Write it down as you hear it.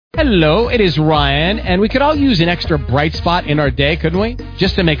Hello, it is Ryan, and we could all use an extra bright spot in our day, couldn't we?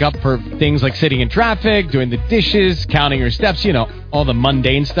 Just to make up for things like sitting in traffic, doing the dishes, counting your steps, you know, all the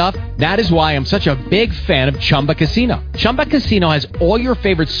mundane stuff. That is why I'm such a big fan of Chumba Casino. Chumba Casino has all your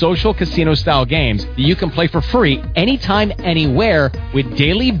favorite social casino-style games that you can play for free anytime, anywhere with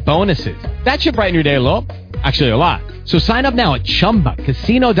daily bonuses. That should brighten your day a little. Actually, a lot. So sign up now at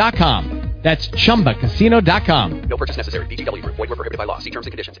ChumbaCasino.com. That's ChumbaCasino.com. No purchase necessary. VGW Group. Void where prohibited by law. See terms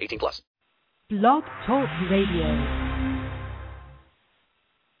and conditions. 18+. Blog Talk Radio.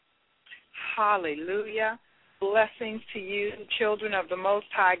 Hallelujah. Blessings to you, children of the Most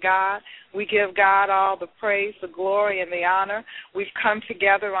High God. We give God all the praise, the glory, and the honor. We've come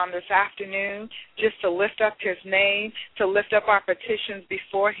together on this afternoon just to lift up his name, to lift up our petitions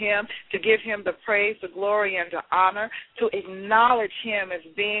before him, to give him the praise, the glory, and the honor, to acknowledge him as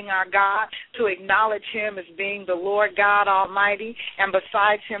being our God, to acknowledge him as being the Lord God Almighty, and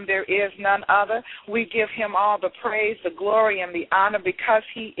besides him there is none other. We give him all the praise, the glory, and the honor because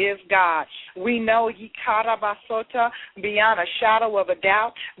he is God. We know beyond a shadow of a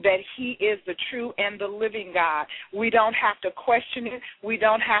doubt that he is the true and the living God. We don't have to question it. We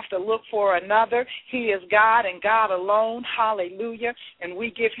don't have to look for another. He is God and God alone. Hallelujah. And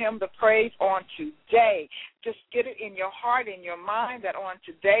we give him the praise on today. Just get it in your heart, in your mind, that on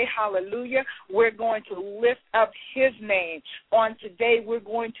today, hallelujah, we're going to lift up his name. On today, we're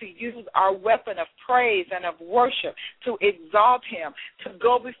going to use our weapon of praise and of worship to exalt him, to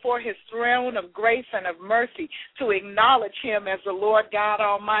go before his throne of grace and of mercy, to acknowledge him as the Lord God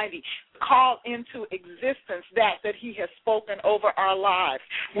Almighty, call into existence that he has spoken over our lives.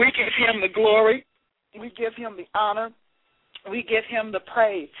 We give him the glory. We give him the honor. We give him the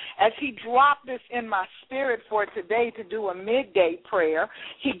praise. As he dropped this in my spirit for today to do a midday prayer,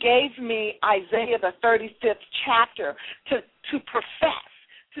 he gave me Isaiah the 35th chapter to profess,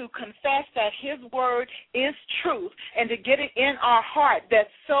 to confess that his word is truth, and to get it in our heart that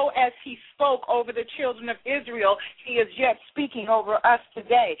so as he spoke over the children of Israel, he is yet speaking over us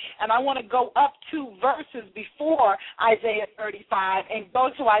today. And I want to go up 2 verses before Isaiah 35 and go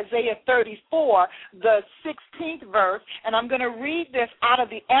to Isaiah 34, the 16th verse, and I'm going to read this out of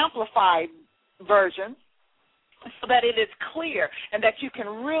the Amplified version, so that it is clear and that you can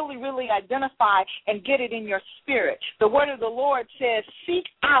really, really identify and get it in your spirit. The word of the Lord says, seek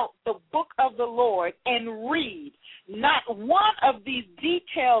out the book of the Lord and read. Not one of these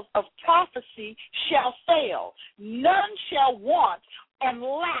details of prophecy shall fail. None shall want and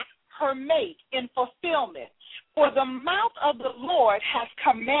lack her mate in fulfillment. For the mouth of the Lord has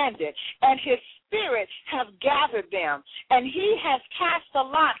commanded, and his Spirit has gathered them, and he has cast a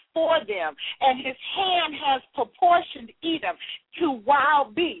lot for them, and his hand has proportioned Edom to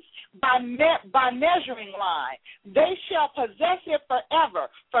wild beasts by measuring line. They shall possess it forever.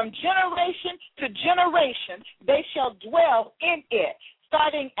 From generation to generation, they shall dwell in it.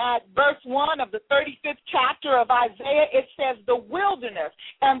 Starting at verse 1 of the 35th chapter of Isaiah, it says, the wilderness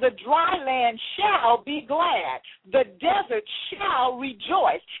and the dry land shall be glad. The desert shall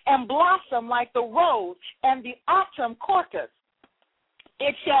rejoice and blossom like the rose and the autumn crocus.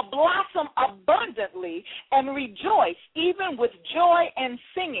 It shall blossom abundantly and rejoice, even with joy and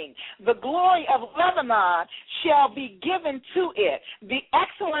singing. The glory of Lebanon shall be given to it, the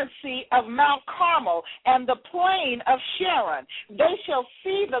excellency of Mount Carmel and the plain of Sharon. They shall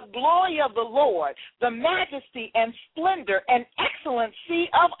see the glory of the Lord, the majesty and splendor and excellency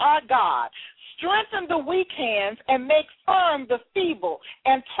of our God. Strengthen the weak hands and make firm the feeble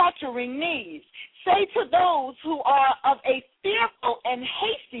and tottering knees. Say to those who are of a fearful and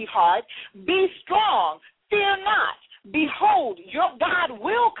hasty heart, be strong, fear not. Behold, your God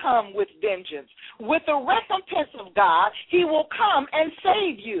will come with vengeance. With the recompense of God, he will come and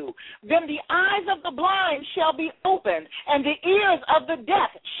save you. Then the eyes of the blind shall be opened, and the ears of the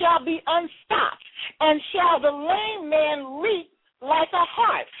deaf shall be unstopped, and shall the lame man leap like a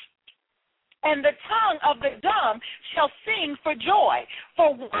hart. And the tongue of the dumb shall sing for joy,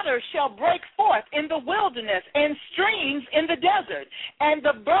 for water shall break forth in the wilderness and streams in the desert. And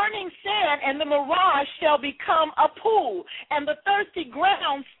the burning sand and the mirage shall become a pool, and the thirsty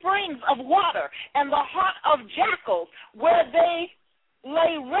ground springs of water, and the heart of jackals where they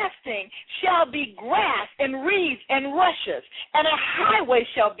lay resting shall be grass and reeds and rushes, and a highway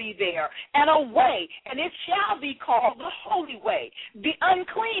shall be there, and a way, and it shall be called the holy way. The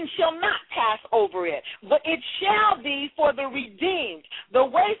unclean shall not pass over it, but it shall be for the redeemed, the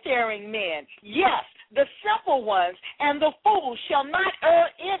wayfaring men, yes, the simple ones, and the fools shall not err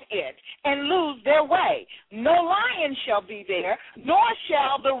in it and lose their way. No lion shall be there, nor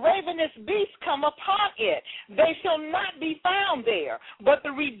shall the ravenous beast come upon it. They shall not be found there, but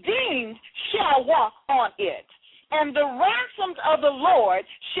the redeemed shall walk on it. And the ransomed of the Lord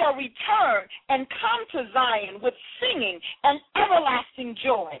shall return and come to Zion with singing and everlasting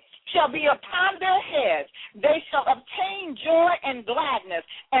joy shall be upon their heads. They shall obtain joy and gladness,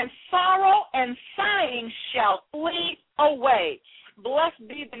 and sorrow and sighing shall flee away. Blessed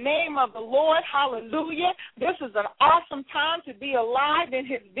be the name of the Lord. Hallelujah. This is an awesome time to be alive in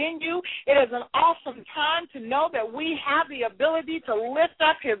his venue. It is an awesome time to know that we have the ability to lift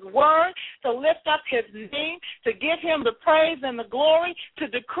up his word, to lift up his name, to give him the praise and the glory, to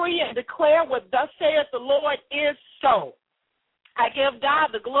decree and declare what thus saith the Lord is so. I give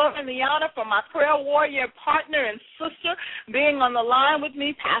God the glory and the honor for my prayer warrior partner and sister being on the line with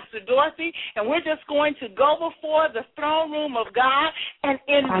me, Pastor Dorothy, and we're just going to go before the throne room of God and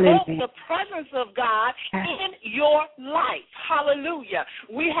invoke the presence of God in your life. Hallelujah.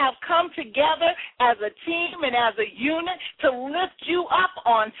 We have come together as a team and as a unit to lift you up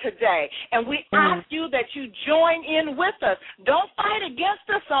on today, and we ask you that you join in with us. Don't fight against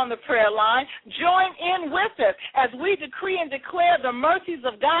us on the prayer line. Join in with us as we decree and declare the mercies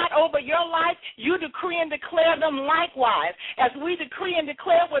of God over your life. You decree and declare them likewise. As we decree and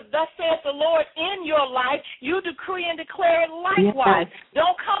declare what thus saith the Lord in your life, you decree and declare it likewise. Yes.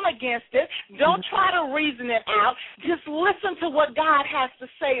 Don't come against it. Don't try to reason it out. Just listen to what God has to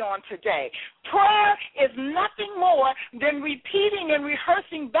say on today. Prayer is nothing more than repeating and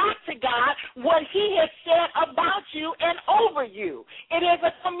rehearsing back to God what he has said about you and over you. It is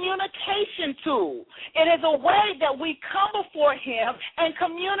a communication tool. It is a way that we come before him and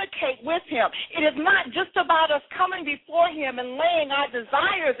communicate with him. It is not just about us coming before him and laying our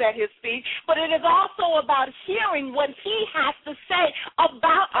desires at his feet, but it is also about hearing what he has to say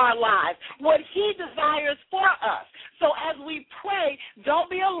about our lives, what he desires for us. So as we pray, don't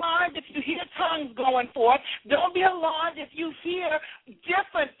be alarmed if you hear tongues going forth. Don't be alarmed if you hear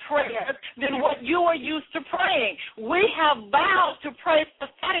different prayers than what you are used to praying. We have vowed to pray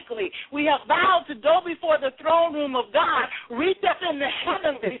prophetically. We have vowed to go before the throne room of God, reach up in the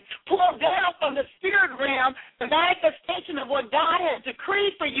heavenlies, pull down from the spirit realm the manifestation of what God has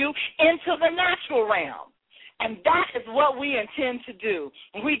decreed for you into the natural realm. And that is what we intend to do.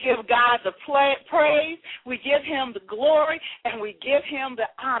 We give God the praise, we give him the glory, and we give him the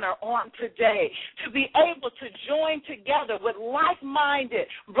honor on today to be able to join together with like-minded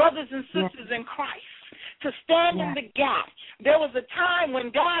brothers and sisters in Christ, to stand in the gap. There was a time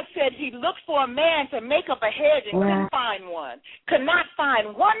when God said he looked for a man to make up a hedge and couldn't find one, could not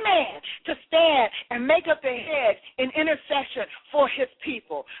find one man to stand and make up a hedge in intercession for his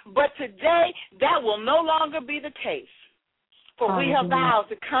people. But today, that will no longer be the case. For we have vowed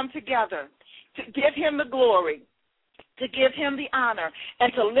to come together to give him the glory, to give him the honor,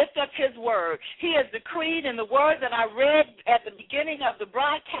 and to lift up his word. He has decreed in the word that I read at the beginning of the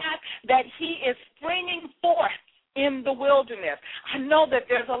broadcast that he is springing forth in the wilderness. I know that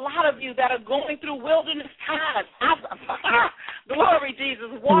there's a lot of you that are going through wilderness times. Glory, Jesus,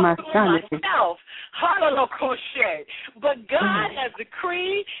 walk through myself. Hallelujah. But God has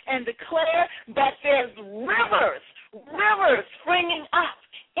decreed and declared that there's rivers springing up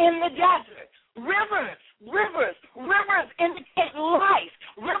in the desert. Rivers indicate life.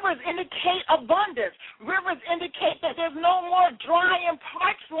 Rivers indicate abundance. Rivers indicate that there's no more dry and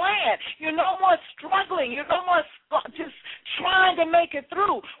parched land. You're no more struggling. You're no more just trying to make it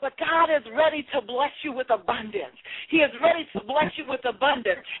through. But God is ready to bless you with abundance. He is ready to bless you with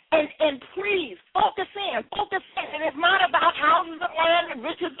abundance. And please, focus in. And it's not about houses and land and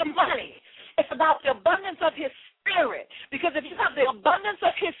riches and money. It's about the abundance of his Spirit, because if you have the abundance of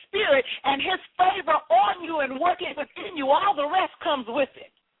his Spirit and his favor on you and working within you, all the rest comes with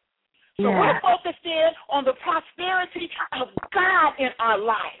it. So we're focused in on the prosperity of God in our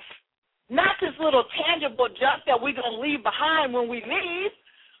life, not this little tangible junk that we're going to leave behind when we leave.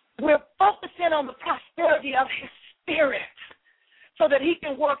 We're focused in on the prosperity of his Spirit, so that he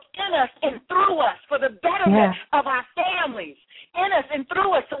can work in us and through us for the betterment of our families, in us and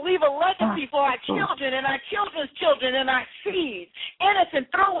through us to leave a legacy for our children and our children's children and our seeds, in us and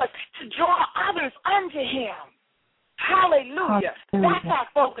through us to draw others unto him. Hallelujah. That's our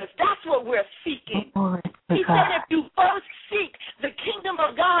focus. That's what we're seeking. He said if you first seek the kingdom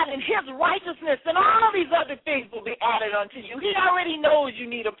of God and his righteousness, then all these other things will be added unto you. He already knows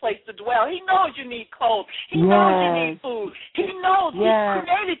you need a place to dwell. He knows you need clothes. He knows you need food. He knows he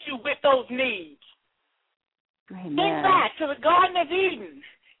created you with those needs. Think back to the Garden of Eden.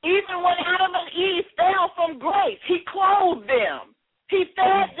 Even when Adam and Eve fell from grace, he clothed them. He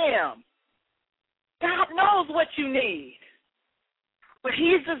fed them. God knows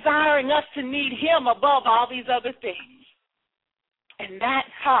He's desiring us to need him above all these other things. And that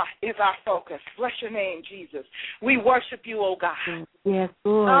is our focus. Bless your name, Jesus. We worship you, oh God. Yes,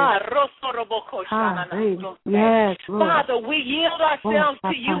 Lord. Yes, Lord. Father, we yield ourselves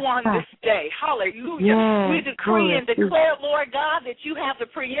to you on this day. Hallelujah. Yes, we decree and declare, Lord God, that you have the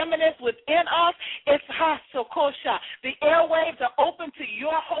preeminence within us. It's Hasokosha. The airwaves are open to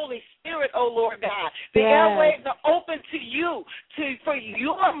your Holy Spirit, oh Lord God. The airwaves are open to you for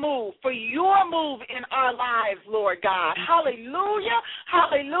your move in our lives, Lord God. Hallelujah.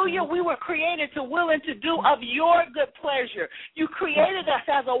 Hallelujah. We were created to will and to do of your good pleasure. You created us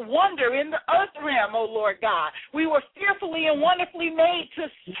as a wonder in the earth realm, oh Lord God. We were fearfully and wonderfully made to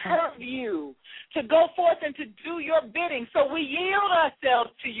serve you, to go forth and to do your bidding. So we yield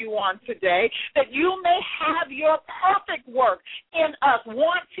ourselves to you on today, that you may have your perfect work in us,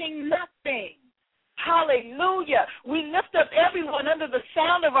 wanting nothing. Hallelujah. We lift up everyone under the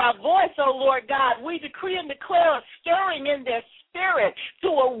sound of our voice, oh Lord God. We decree and declare a stirring in their spirit to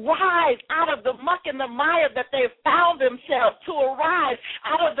arise out of the muck and the mire that they've found themselves, to arise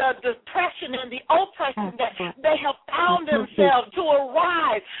out of the depression and the oppression that they have found themselves, to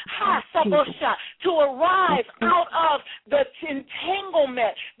arise, to arise out of the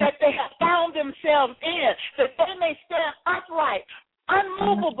entanglement that they have found themselves in, that they may stand upright,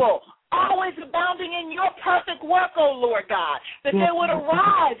 unmovable, always abounding in your perfect work, O Lord God, that they would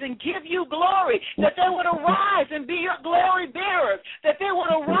arise and give you glory, that they would arise and be your glory bearers, that they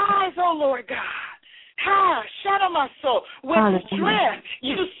would arise, O Lord God. With strength.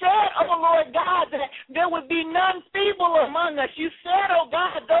 You said, oh Lord God, that there would be none feeble among us. You said, oh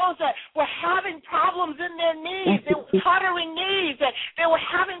God, those that were having problems in their knees, they were tottering knees, that they were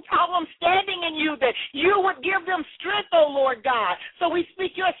having problems standing in you, that you would give them strength, oh Lord God. So we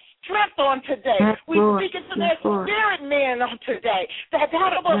speak your strength on today. We speak into their spirit man on today, that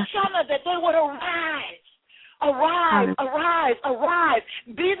they would arise. Arise, arise, arise.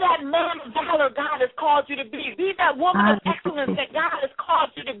 Be that man of valor God has called you to be. Be that woman of excellence that God has called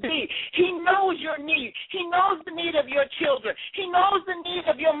you to be. He knows your need. He knows the need of your children. He knows the need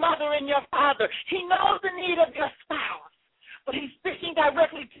of your mother and your father. He knows the need of your spouse. But he's speaking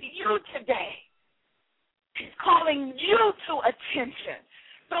directly to you today. He's calling you to attention.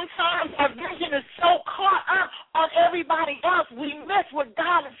 Sometimes our vision is so caught up on everybody else, we miss what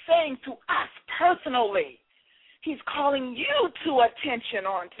God is saying to us personally. He's calling you to attention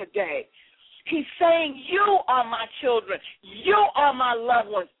on today. He's saying, you are my children. You are my loved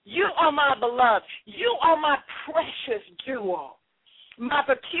ones. You are my beloved. You are my precious jewel. My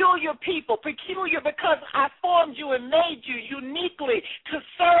peculiar people, peculiar because I formed you and made you uniquely to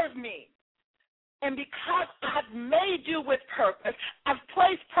serve me. And because I've made you with purpose, I've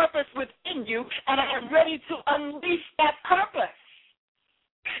placed purpose within you, and I am ready to unleash that purpose.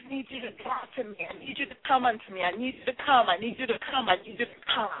 I need you to draw to me. I need you to come unto me. I need you to come. I need you to come. I need you to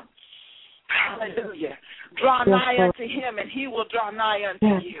come. Hallelujah. Draw nigh unto him, and he will draw nigh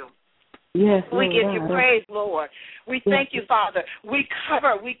unto you. Yes, we give you praise, Lord. We thank you, Father. We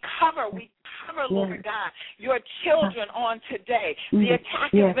cover, Lord God, your children on today. The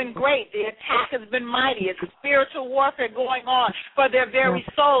attack has been great. The attack has been mighty. It's spiritual warfare going on for their very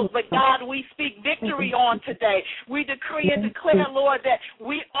souls. But, God, we speak victory on today. We decree and declare, Lord, that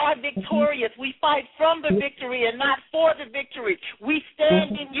we are victorious. We fight from the victory and not for the victory. We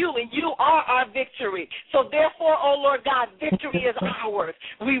stand in you, and you are our victory. So, therefore, oh, Lord God, victory is ours.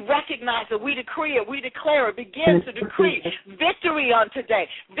 We recognize it. We decree it. We declare it. Begin to decree victory on today.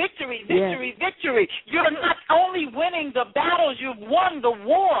 Victory, victory, victory. You're not only winning the battles, you've won the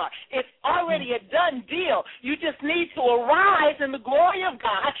war. It's already a done deal. You just need to arise in the glory of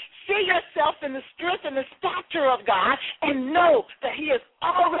God, see yourself in the strength and the stature of God, and know that he has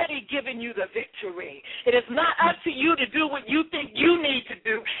already given you the victory. It is not up to you to do what you think you need to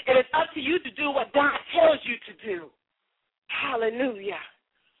do. It is up to you to do what God tells you to do. Hallelujah.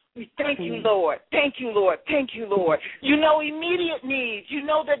 We thank you, Lord. Thank you, Lord. Thank you, Lord. You know immediate needs. You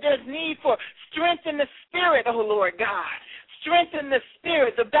know that there's need for strength in the spirit, oh, Lord God. Strength in the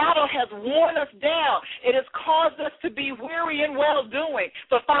spirit. The battle has worn us down. It has caused us to be weary and well-doing.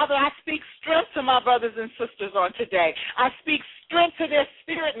 But, Father, I speak strength to my brothers and sisters on today. I speak strength to their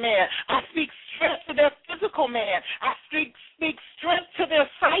spirit man. I speak strength to their physical man. I speak strength to their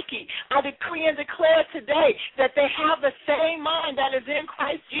psyche. I decree and declare today that they have the same mind that is in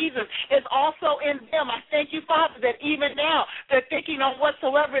Christ Jesus is also in them. I thank you, Father, that even now they're thinking on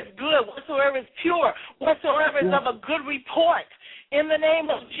whatsoever is good, whatsoever is pure, whatsoever is of a good report. In the name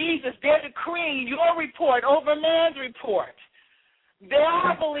of Jesus, they're decreeing your report over man's report. They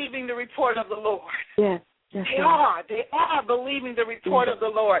are believing the report of the Lord. Yes. Yes, They are. They are believing the report of the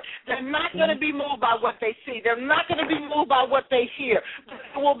Lord. They're not going to be moved by what they see. They're not going to be moved by what they hear.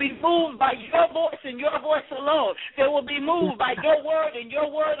 They will be moved by your voice and your voice alone. They will be moved by your word and your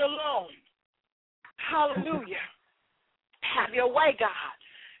word alone. Hallelujah. Have your way, God.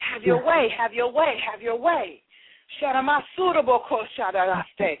 Have your way, have your way, have your way.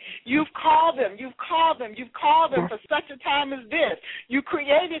 You've called them, you've called them, you've called them for such a time as this. You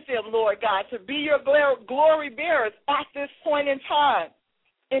created them, Lord God, to be your glory bearers at this point in time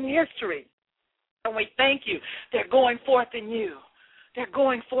in history. And we thank you. They're going forth in you. They're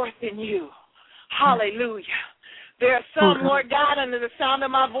going forth in you. Hallelujah. There are some, Lord God, under the sound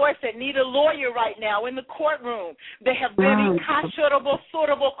of my voice that need a lawyer right now in the courtroom. They have been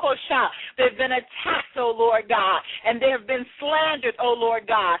they've been attacked, oh Lord God, and they have been slandered, oh Lord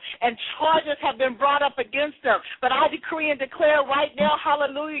God, and charges have been brought up against them. But I decree and declare right now,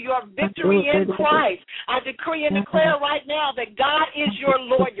 hallelujah, your victory in Christ. I decree and declare right now that God is your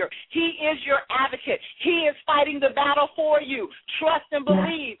lawyer. He is your advocate. He is fighting the battle for you. Trust and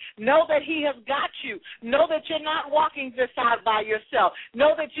believe. Know that he has got you. Know that you're not walking this out by yourself.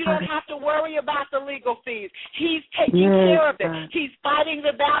 Know that you don't have to worry about the legal fees. He's taking care of it. He's fighting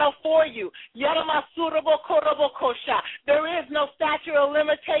the battle for you. There is no statute of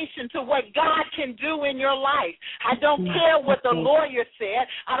limitation to what God can do in your life. I don't care what the lawyer said.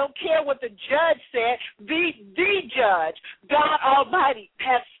 I don't care what the judge said. The judge, God Almighty,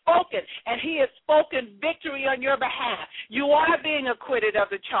 has spoken, and he has spoken victory on your behalf. You are being acquitted of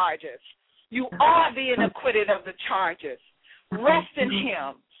the charges. You are being acquitted of the charges. Rest in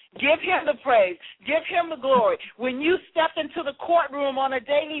him. Give him the praise. Give him the glory. When you step into the courtroom on a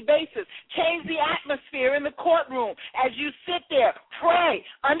daily basis, change the atmosphere in the courtroom. As you sit there, pray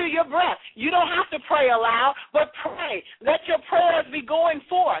under your breath. You don't have to pray aloud, but pray. Let your prayers be going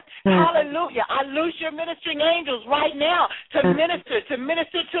forth. Hallelujah. I loose your ministering angels right now to minister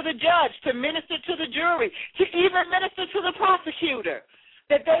to the judge, to minister to the jury, to even minister to the prosecutor,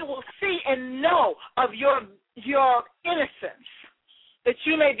 that they will see and know of your innocence, that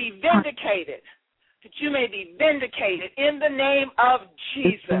you may be vindicated, in the name of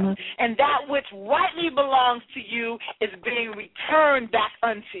Jesus. And that which rightly belongs to you is being returned back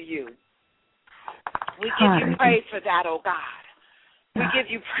unto you. We give you praise for that, oh God. We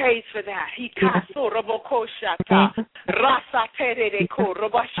give you praise for that.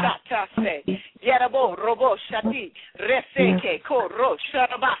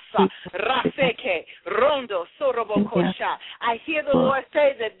 I hear the Lord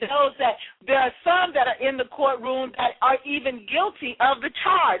say that there are some that are in the courtroom that are even guilty of the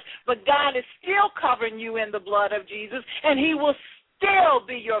charge, but God is still covering you in the blood of Jesus, and he will still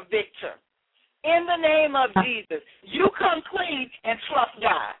be your victor. In the name of Jesus, you come clean and trust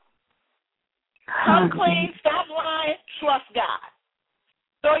God. Come clean, stop lying, trust God.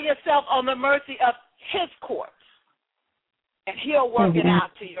 Throw yourself on the mercy of his courts, and he'll work it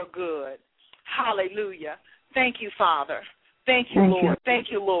out to your good. Hallelujah. Thank you, Father. Thank you, Lord.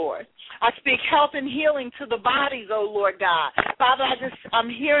 Thank you, Lord. I speak health and healing to the bodies, oh Lord God. Father, I'm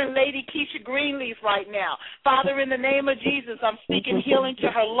hearing Lady Keisha Greenleaf right now. Father, in the name of Jesus, I'm speaking healing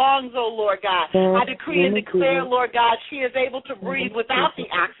to her lungs, oh Lord God. I decree and declare, Lord God, she is able to breathe without the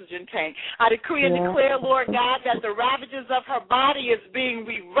oxygen tank. I decree and declare, Lord God, that the ravages of her body is being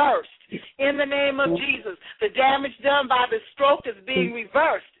reversed. In the name of Jesus, the damage done by the stroke is being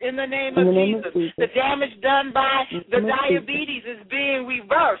reversed. In the name of Jesus, the damage done by the diabetes is being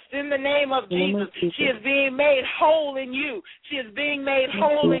reversed. In the name of Jesus, she is being made whole in you. She is being made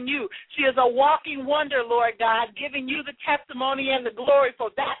whole in you. She is a walking wonder, Lord God, giving you the testimony and the glory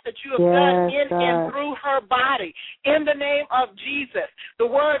for that you have done in and through her body. In the name of Jesus, the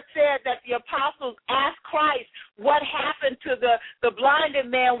word said that the apostles asked Christ what happened to the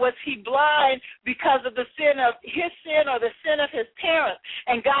blinded man. Was he blind because of the sin of his sin or the sin of his parents?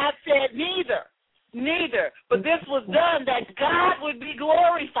 And God said, neither. But this was done that God would be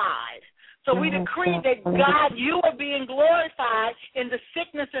glorified. So we decree that, God, you are being glorified in the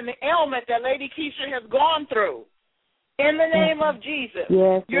sickness and the ailment that Lady Keisha has gone through. In the name of Jesus,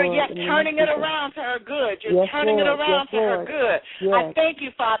 you're yet turning it around to her good. You're turning it around to her good. I thank you,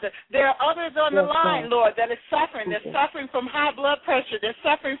 Father. There are others on the line, Lord, that are suffering. They're suffering from high blood pressure. They're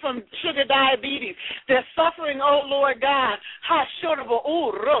suffering from sugar diabetes. They're suffering, oh, Lord God,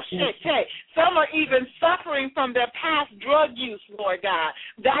 some are even suffering from their past drug use, Lord God.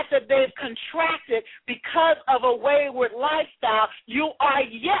 That they've contracted because of a wayward lifestyle. You are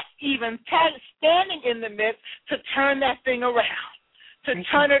yet even standing in the midst to turn that thing around. to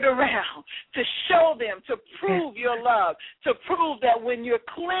turn it around, to show them, to prove your love, to prove that when you're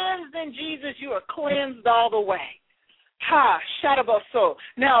cleansed in Jesus, you are cleansed all the way. Ha, Shadabaso.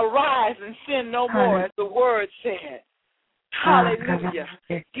 Now arise and sin no more, as the word said. Hallelujah.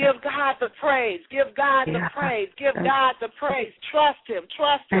 Give God the praise. Give God the praise. Give God the praise. Trust him.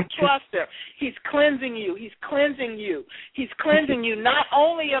 Trust him. Trust him. He's cleansing you. He's cleansing you. He's cleansing you not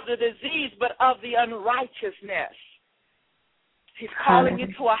only of the disease, but of the unrighteousness. He's calling you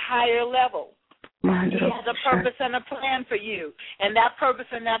to a higher level. He has a purpose and a plan for you, and that purpose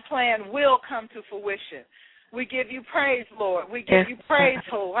and that plan will come to fruition. We give you praise, Lord. We give you praise,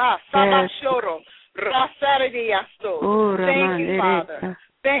 Thank you, Father.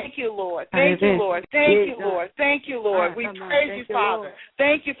 Thank you, Lord. Thank you, Lord. Thank you, Lord. Thank you, Lord. We praise you, Father.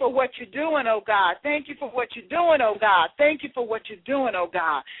 Thank you for what you're doing, oh God. Thank you for what you're doing, oh God. Thank you for what you're doing, oh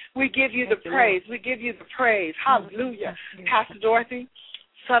God. We give you the praise. We give you the praise. Hallelujah. Pastor Dorothy,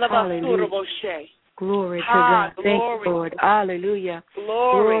 son of a Glory to God. Thank you, Lord. Hallelujah.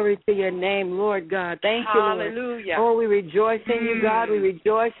 Glory to your name, Lord God. Thank you, Lord. Hallelujah. Oh, we rejoice in you, God. We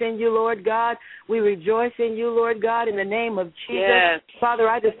rejoice in you, Lord God. We rejoice in you, Lord God, in the name of Jesus. Yes. Father,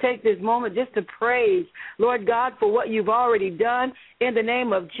 I just take this moment just to praise, Lord God, for what you've already done in the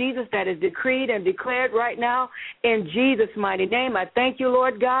name of Jesus that is decreed and declared right now in Jesus' mighty name. I thank you,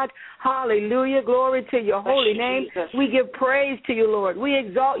 Lord God. Hallelujah. Glory to your holy name. We give praise to you, Lord. We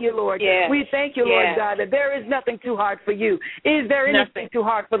exalt you, Lord. Yes. We thank you, Lord God, that there is nothing too hard for you. Is there anything too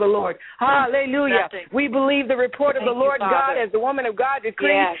hard for the Lord? Hallelujah. Nothing. We believe the report of the Lord God as the woman of God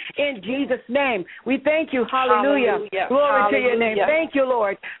decreed in Jesus' name. We thank you. Hallelujah. Glory to your name. Thank you,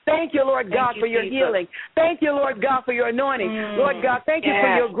 Lord. Thank you, Lord God, for your healing. Thank you, Lord God, for your anointing. Lord God, thank you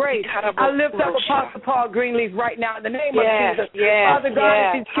for your grace. I lift up Apostle Paul Greenleaf right now in the name of Jesus. Father God,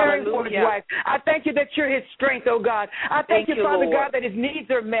 as he's caring for his wife, I thank you that you're his strength, oh God. I thank you, Father God, that his needs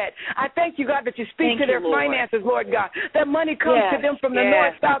are met. I thank you, God, that you speak to their finances, Lord God. That money comes to them from the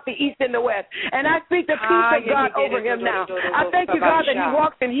north, south, the east, and the west. And I speak the peace of God over him now. I thank you, God, that he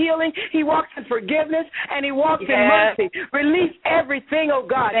walks in healing, he walks in forgiveness, and he walks in mercy. Release everything, oh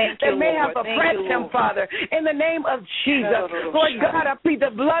God, that may have oppressed him, Father, in the name of Jesus. Lord God, I plead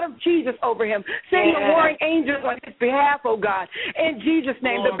the blood of Jesus over him. Send your warring angels on his behalf, oh God. In Jesus'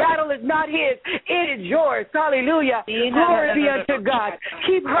 name, the battle is not his, it is yours. Hallelujah. Glory be unto God.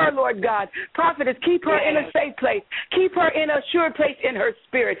 Keep her, Lord God. Prophetess, keep her in a safe place. Keep her in a sure place in her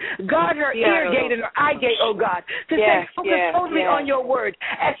spirit. Guard her ear gate and her eye gate, oh God, to stay focused totally on your word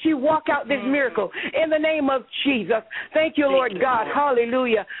as she walk out this miracle. In the name of Jesus. Thank you, Lord God.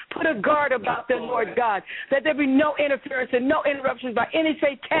 Hallelujah. Put a guard about them, Lord God, that there be no interference and no interruptions by any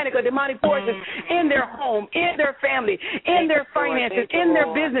satanic or demonic forces in their home, in their family, in their finances, in their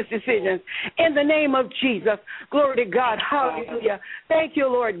business decisions. In the name of Jesus. Glory to God. Hallelujah. Thank you,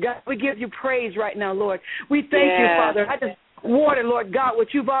 Lord God. We give you praise right now, Lord. We thank you, Father. I just water, Lord God,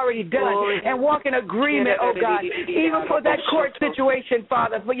 what you've already done and walk in agreement, oh God, even for that court situation,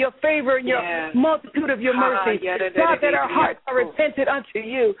 Father, for your favor and your multitude of your mercy. God, that our hearts are repented unto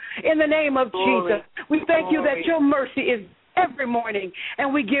you in the name of Jesus. We thank you that your mercy is every morning,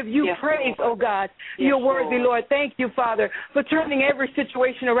 and we give you praise, oh God. You're worthy, Lord. Thank you, Father, for turning every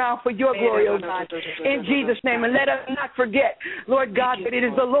situation around for your glory, oh God. In Jesus' name, and let us not forget, Lord God, that it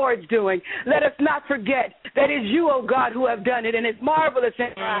is the Lord's doing. Let us not forget that it's you, oh God, who have done it, and it's marvelous in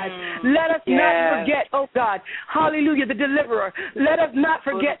our eyes. Let us not forget, oh God, hallelujah, the deliverer. Let us not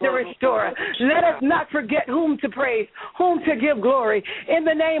forget the restorer. Let us not forget whom to praise, whom to give glory. In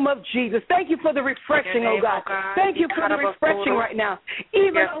the name of Jesus, thank you for the refreshing, oh God. Thank you for the refreshing right now,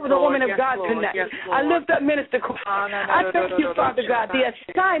 even over the woman of God tonight. I lift up Minister Quinn. I thank you, Father God,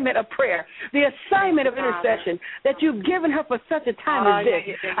 the assignment of prayer, the assignment of intercession that you've given her for such a time as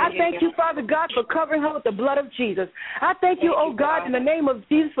this. I thank you, Father God, for covering her with the blood of Jesus. I thank you, oh God, in the name of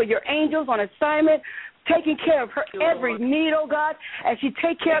Jesus, for your angels on assignment, taking care of her every need, oh God, as she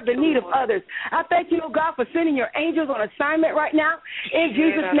take care of the need of others. I thank you, oh God, for sending your angels on assignment right now. In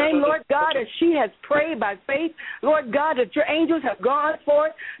Jesus' name, Lord God, as she has prayed by faith, Lord God, that your angels have gone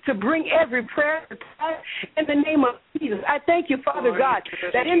forth to bring every prayer to pass in the name of Jesus. I thank you, Father God,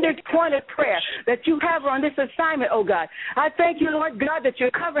 that in this point of prayer that you have her on this assignment, oh God. I thank you, Lord God, that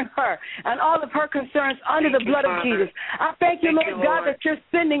you're covering her and all of her concerns under the blood of Jesus. I thank you, Lord God, that you're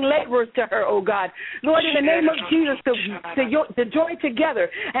sending laborers to her, oh God. Lord, in the name of Jesus, to join together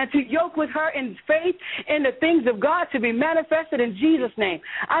and to yoke with her in faith in the things of God to be manifested in Jesus' name.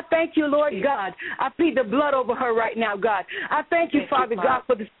 I thank you, Lord God. I plead the blood over her right now, God. I thank you, Father God,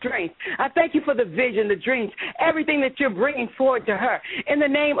 for the strength. I thank you for the vision, the dreams, everything that you're bringing forward to her in the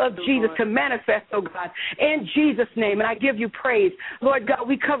name of Jesus to manifest, oh God, in Jesus' name. And I give you praise. Lord God,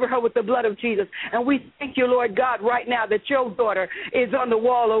 we cover her with the blood of Jesus. And we thank you, Lord God, right now that your daughter is on the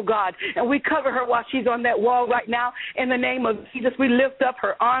wall, oh God. And we cover her while she's on that wall right now in the name of Jesus. We lift up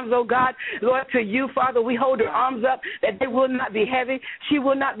her arms, oh God. Lord, to you, Father, we hold her arms up that they will not be heavy. She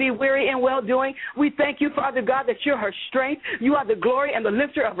will not be weary in well-doing. We thank you, Father God, that you're her strength. You are the glory and the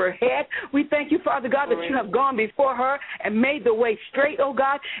lifter of her head. We thank you, Father God, that you have gone before her and made the way straight, oh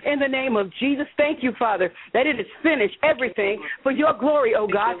God, in the name of Jesus. Thank you, Father, that it is finished, everything, for your glory, oh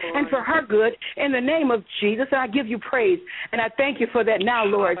God, and for her good, in the name of Jesus. And I give you praise, and I thank you for that now,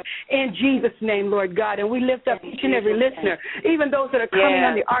 Lord, in Jesus' name, Lord God. And we lift up each and every listener, even those that are coming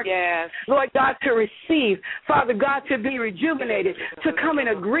on the ark, Lord God, to receive, Father God, to be rejuvenated, to come in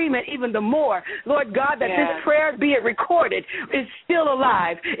agreement even the more, Lord God, that this prayer, be it recorded, is still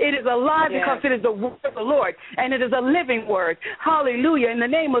alive. It is alive because it is the word of the Lord, and it is a living word. Hallelujah, in the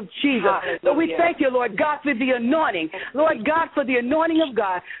name of Jesus. So we thank you, Lord God, for the anointing, Lord God, for the anointing of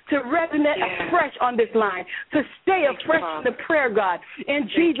God to resonate afresh on this line, to stay afresh in the prayer, God, in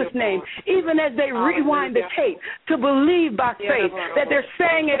Jesus' name, even as they rewind the tape, to believe by faith that they're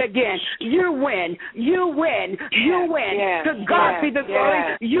saying it again. You win, you win, you win. To God be the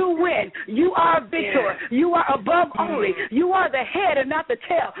glory. You win. You are victor. You are above only. You are the head and not the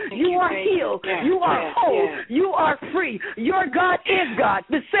tail. You are healed. You are whole. You are free. Your God is God,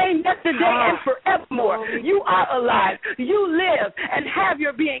 the same yesterday and forevermore. You are alive. You live and have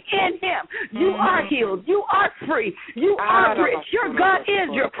your being in him. You are healed. You are free. You are rich. Your God is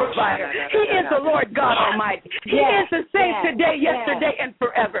your provider. He is the Lord God Almighty. He is the same today, yesterday, and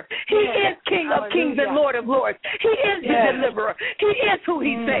forever. He is King of kings and Lord of lords. He is the deliverer. He is who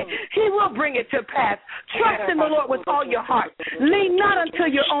he said. He will bring it to pass. Trust in the Lord with all your heart. Lean not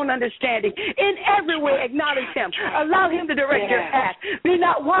unto your own understanding. In every way acknowledge him. Allow him to direct your path. Be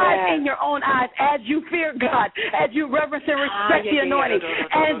not wise in your own eyes as you fear God, as you reverence and respect the anointing,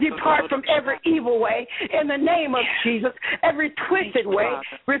 and depart from every evil way. In the name of Jesus, every twisted way,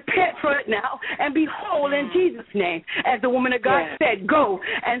 repent for it now and be whole in Jesus' name. As the woman of God said, go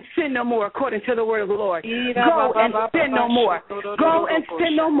and sin no more according to the word of the Lord. Go and sin no more. Go and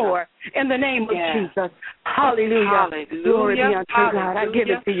sin no more in the name of Jesus. Hallelujah. Glory be unto God. I give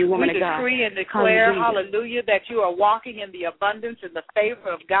it to you, woman of God. We decree and declare, hallelujah, that you are walking in the abundance and the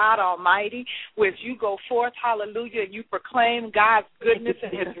favor of God Almighty, which you go forth, hallelujah, and you proclaim God's goodness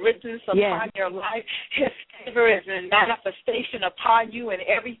and his richness upon your life. His favor is in manifestation upon you in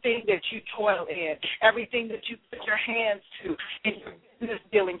everything that you toil in, everything that you put your hands to, in your business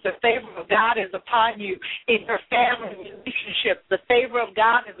dealings. The favor of God is upon you in your family relationships. The favor of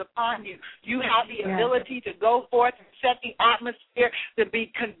God is upon you. You have the ability to go forth and set the atmosphere to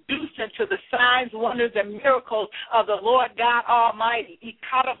be conducive to the signs, wonders, and miracles of the Lord God Almighty.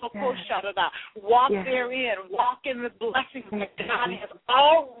 Walk therein. Walk in the blessings that God has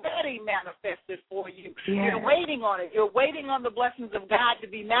already manifested for you. You're waiting on it. You're waiting on the blessings of God to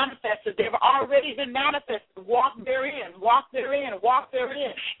be manifested. They've already been manifested. Walk therein. Walk therein. Walk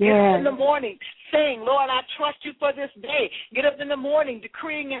therein. Get up in the morning saying, Lord, I trust you for this day. Get up in the morning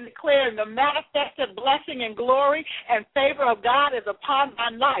decreeing and declaring the manifested blessing and glory and favor of God is upon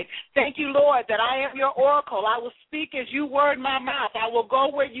my life. Thank you, Lord, that I am your oracle. I will speak as you word my mouth. I will go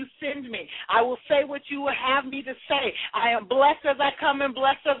where you send me. I will say what you will have me to say. I am blessed as I come and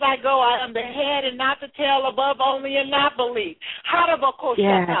blessed as I go. I am the head and not the tail, above only and not beneath.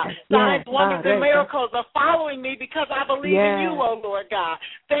 Signs, wonders, and miracles are following me because I believe in you, oh Lord God.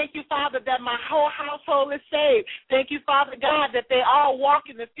 Thank you, Father, that my whole household is saved. Thank you, Father God, that they all walk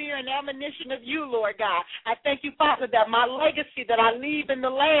in the fear and admonition of you, Lord God. I thank you, Father, that my legacy that I leave in the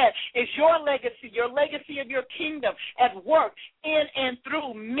land is your legacy of your kingdom at work in and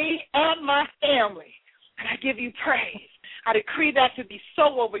through me and my family. And I give you praise. I decree that to be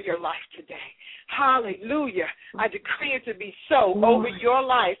so over your life today. Hallelujah. I decree it to be so over your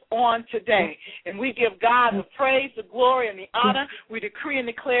life on today. And we give God the praise, the glory, and the honor. We decree and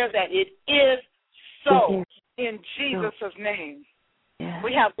declare that it is so in Jesus' name.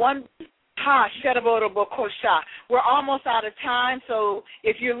 We have one. We're almost out of time, so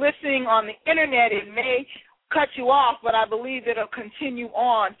if you're listening on the internet, it may cut you off, but I believe it'll continue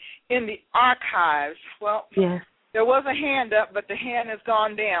on in the archives. Well, There was a hand up, but the hand has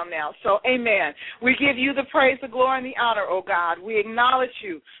gone down now. So, amen. We give you the praise, the glory, and the honor, oh God. We acknowledge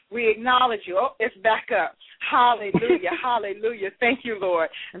you. We acknowledge you. Oh, it's back up. Hallelujah. Hallelujah. Thank you, Lord.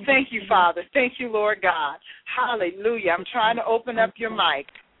 Thank you, Father. Thank you, Lord God. Hallelujah. I'm trying to open up your mic.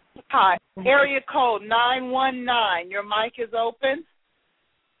 Hi. Area code 919. Your mic is open.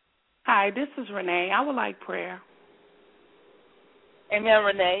 Hi, this is Renee. I would like prayer. Amen,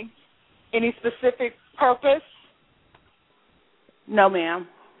 Renee. Any specific purpose? No, ma'am.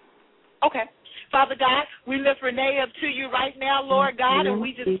 Okay. Father God, we lift Renee up to you right now, Lord God, and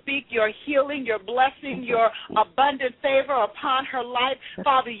we just speak your healing, your blessing, your abundant favor upon her life.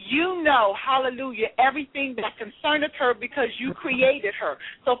 Father, you know, hallelujah, everything that concerneth her because you created her.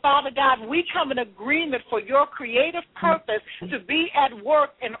 So, Father God, we come in agreement for your creative purpose to be at work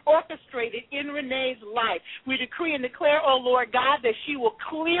and orchestrated in Renee's life. We decree and declare, oh Lord God, that she will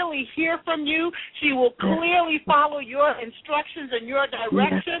clearly hear from you. She will clearly follow your instructions and your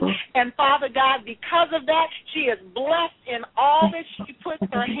direction. And, Father God, because of that, she is blessed in all that she puts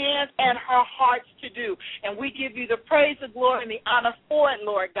her hands and her hearts to do. And we give you the praise, the glory, and the honor for it,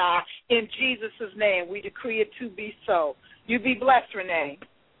 Lord God. In Jesus' name, we decree it to be so. You be blessed, Renee.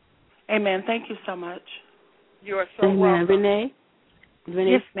 Amen. Thank you so much. You are so welcome. Renee,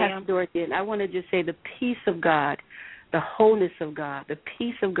 yes, ma'am. Dorothy, and I want to just say the peace of God, the wholeness of God, the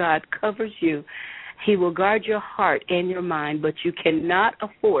peace of God covers you. He will guard your heart and your mind, but you cannot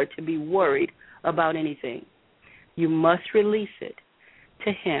afford to be worried about anything. You must release it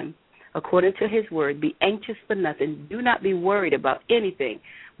to him according to his word. Be anxious for nothing. Do not be worried about anything.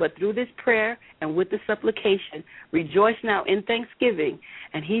 But through this prayer and with the supplication, rejoice now in thanksgiving.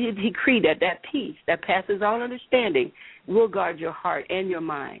 And he decreed that peace that passes all understanding will guard your heart and your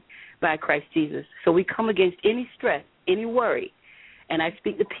mind by Christ Jesus. So we come against any stress, any worry. And I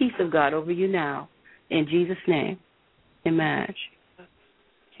speak the peace of God over you now. In Jesus' name, amen.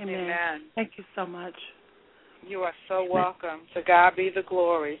 Amen. Thank you so much. You are so welcome. To God be the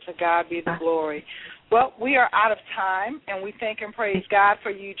glory. To God be the glory. Well, we are out of time, and we thank and praise God for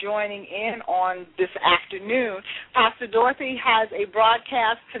you joining in on this afternoon. Pastor Dorothy has a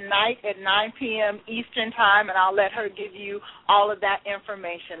broadcast tonight at 9 p.m. Eastern Time, and I'll let her give you all of that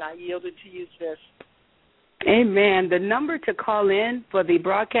information. I yield it to you, sis. Amen. The number to call in for the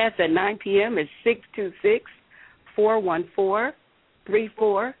broadcast at 9 p.m. is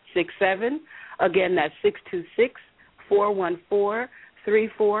 626-414-3467. Again, that's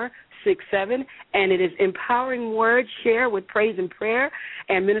 626-414-3467. And it is Empowering Word Share with Praise and Prayer.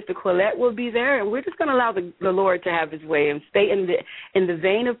 And Minister Colette will be there. And we're just going to allow the Lord to have his way and stay in the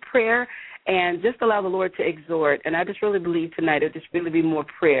vein of prayer and just allow the Lord to exhort. And I just really believe tonight it'll just really be more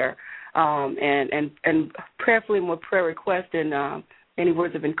prayer. And prayerfully more prayer requests and any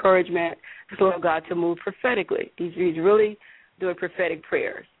words of encouragement. Just allow God to move prophetically. He's really doing prophetic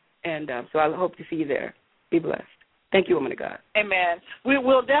prayers. And so I hope to see you there. Be blessed. Thank you, woman of God. Amen. We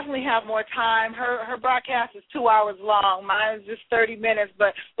will definitely have more time. Her broadcast is 2 hours long. Mine is just 30 minutes.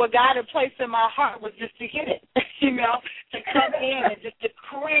 But what God had placed in my heart was just to hit it, to come in and just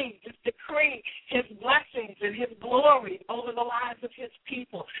decree his blessings and his glory over the lives of his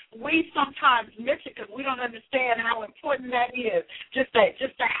people. We sometimes miss it because we don't understand how important that is, just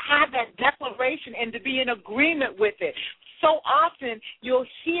to have that declaration and to be in agreement with it. So often you'll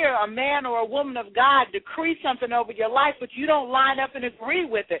hear a man or a woman of God decree something over your life, but you don't line up and agree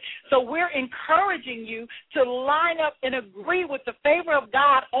with it. So we're encouraging you to line up and agree with the favor of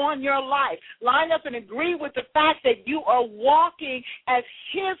God on your life. Line up and agree with the fact that you are walking as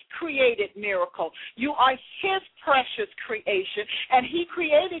his created miracle. You are his precious creation, and he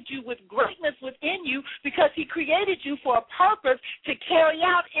created you with greatness within you because he created you for a purpose to carry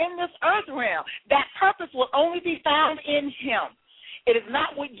out in this earth realm. That purpose will only be found in him. It is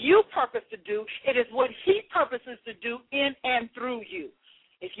not what you purpose to do. It is what he purposes to do in and through you.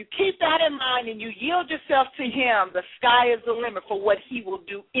 If you keep that in mind and you yield yourself to him, the sky is the limit for what he will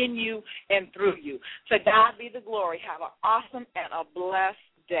do in you and through you. To God be the glory. Have an awesome and a blessed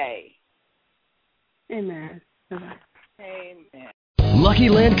day. Amen. Amen. Lucky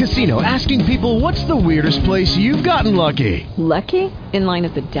Land Casino, asking people, what's the weirdest place you've gotten lucky? Lucky? In line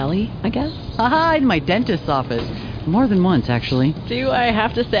at the deli, I guess? Aha, in my dentist's office. More than once, actually. Do I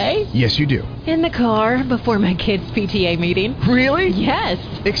have to say? Yes, you do. In the car before my kids' PTA meeting. Really? Yes.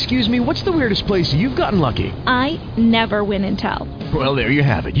 Excuse me, what's the weirdest place you've gotten lucky? I never win and tell. Well, there you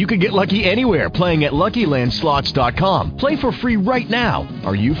have it. You can get lucky anywhere, playing at LuckyLandSlots.com. Play for free right now.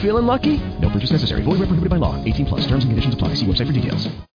 Are you feeling lucky? No purchase necessary. Void where prohibited by law. 18+. Terms and conditions apply. See website for details.